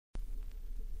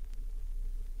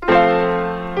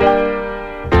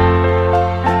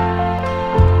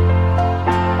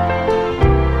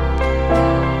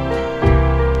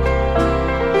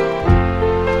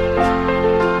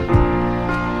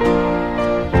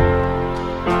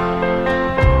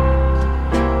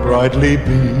brightly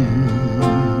beams.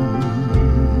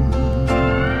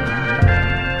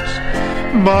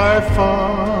 My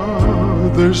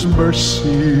Father's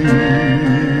mercy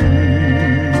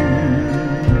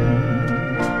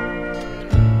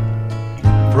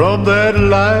from that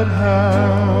lighthouse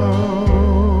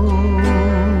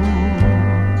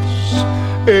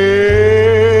evermore.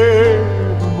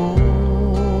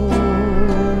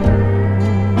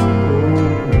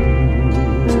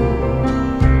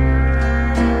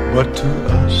 But to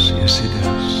us, yes, He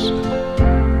does,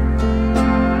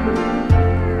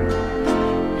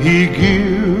 He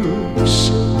gives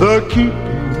the keeping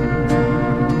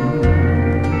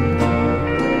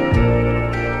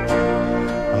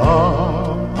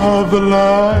of the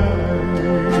lights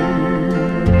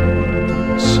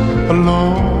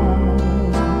along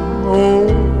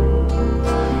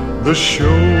the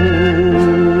shore.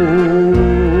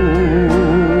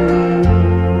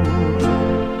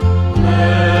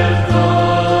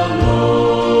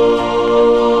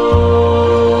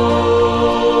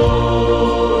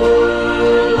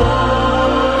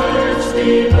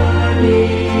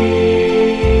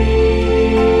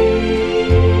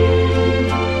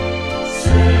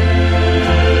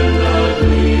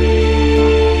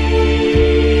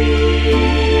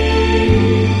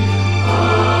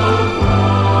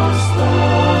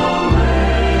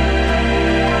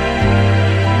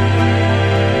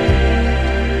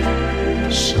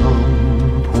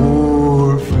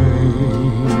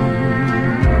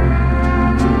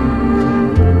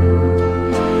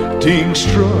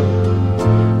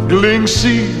 Struggling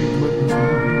seaman,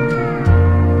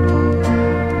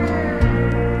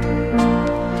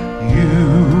 you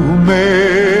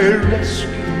may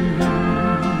rescue.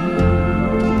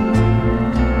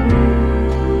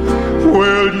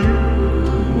 Well,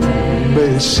 you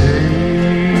may save.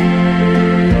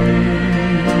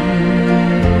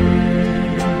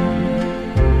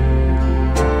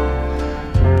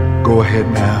 Go ahead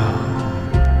now.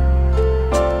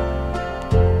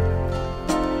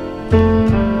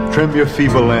 Trim your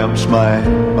feeble lamps,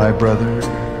 my brother.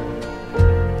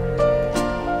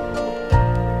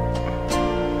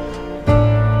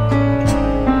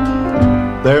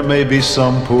 There may be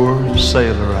some poor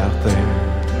sailor out there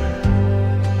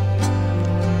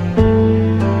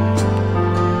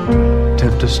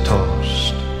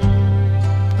tempest-tossed,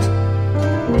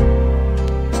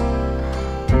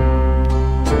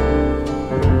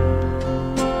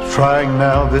 trying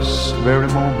now this very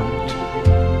moment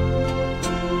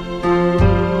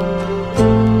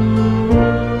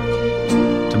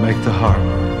the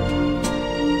harbor.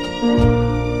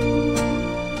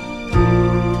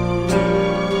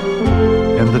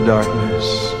 In the darkness,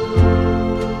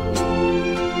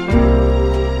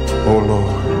 oh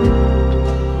Lord,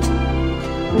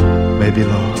 may be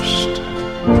lost.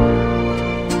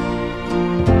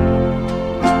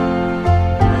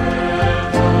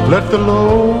 Let the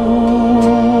low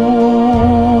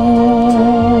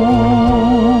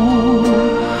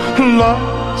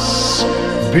lights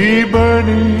be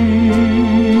burning.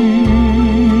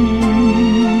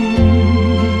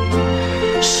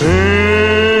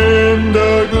 Send a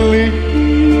gleam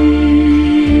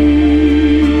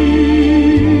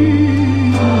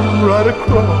right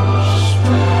across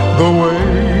the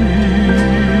waves.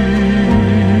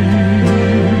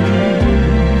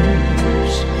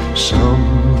 Some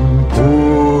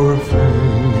poor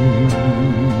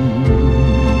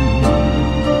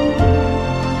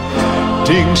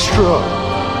fainting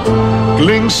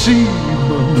struggling seaman,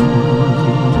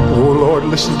 oh Lord,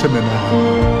 listen to me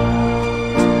now.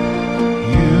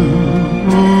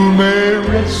 May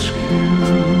rescue,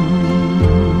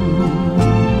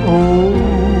 oh,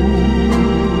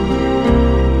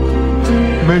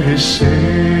 may save.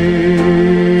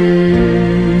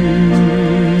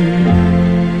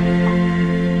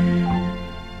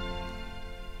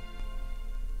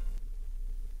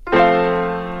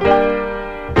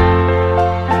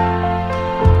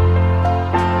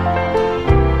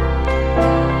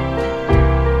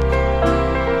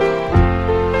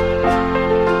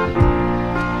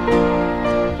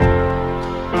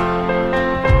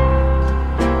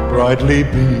 Brightly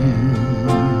beams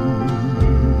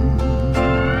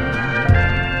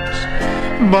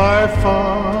my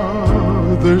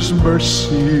Father's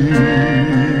mercy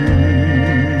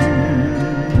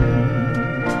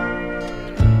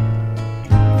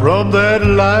from that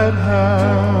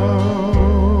lighthouse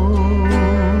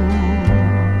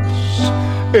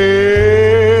evermore.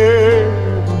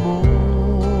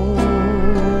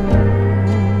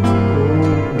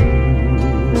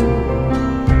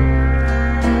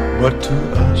 But to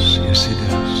us, yes, He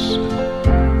does,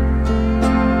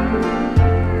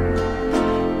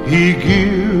 He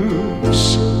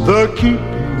gives the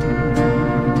keeping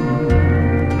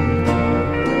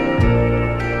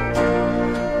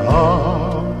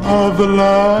of the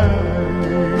lights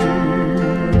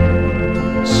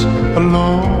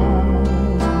along,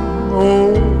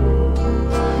 oh,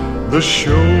 the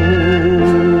shore